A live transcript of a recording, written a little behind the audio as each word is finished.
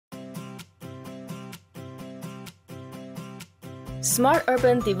Smart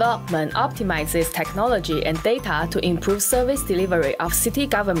urban development optimizes technology and data to improve service delivery of city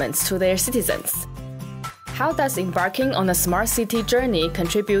governments to their citizens. How does embarking on a smart city journey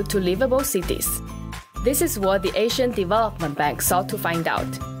contribute to livable cities? This is what the Asian Development Bank sought to find out.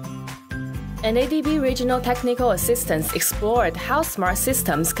 An ADB Regional Technical Assistance explored how smart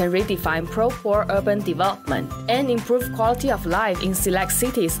systems can redefine pro-poor urban development and improve quality of life in select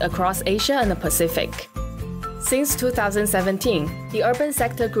cities across Asia and the Pacific. Since 2017, the Urban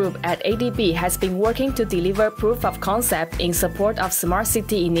Sector Group at ADB has been working to deliver proof of concept in support of smart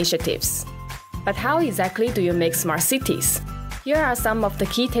city initiatives. But how exactly do you make smart cities? Here are some of the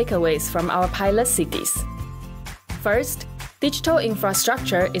key takeaways from our pilot cities. First, digital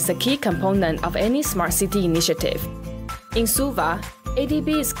infrastructure is a key component of any smart city initiative. In Suva,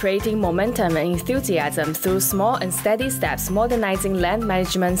 ADB is creating momentum and enthusiasm through small and steady steps modernizing land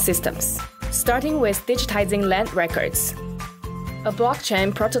management systems, starting with digitizing land records. A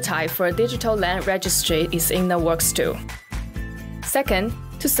blockchain prototype for a digital land registry is in the works too. Second,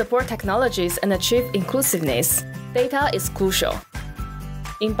 to support technologies and achieve inclusiveness, data is crucial.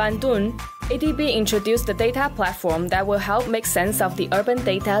 In Bandung, ADB introduced the data platform that will help make sense of the urban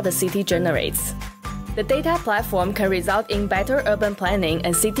data the city generates. The data platform can result in better urban planning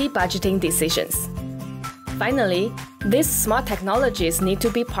and city budgeting decisions. Finally, these smart technologies need to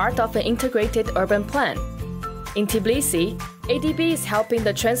be part of an integrated urban plan. In Tbilisi, ADB is helping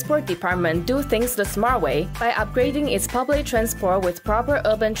the transport department do things the smart way by upgrading its public transport with proper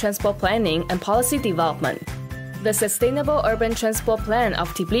urban transport planning and policy development. The Sustainable Urban Transport Plan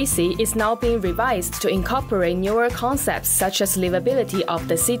of Tbilisi is now being revised to incorporate newer concepts such as livability of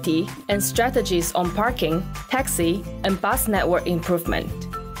the city and strategies on parking, taxi, and bus network improvement.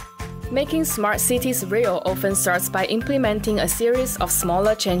 Making smart cities real often starts by implementing a series of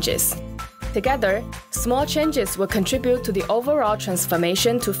smaller changes. Together, small changes will contribute to the overall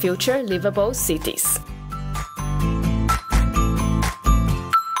transformation to future livable cities.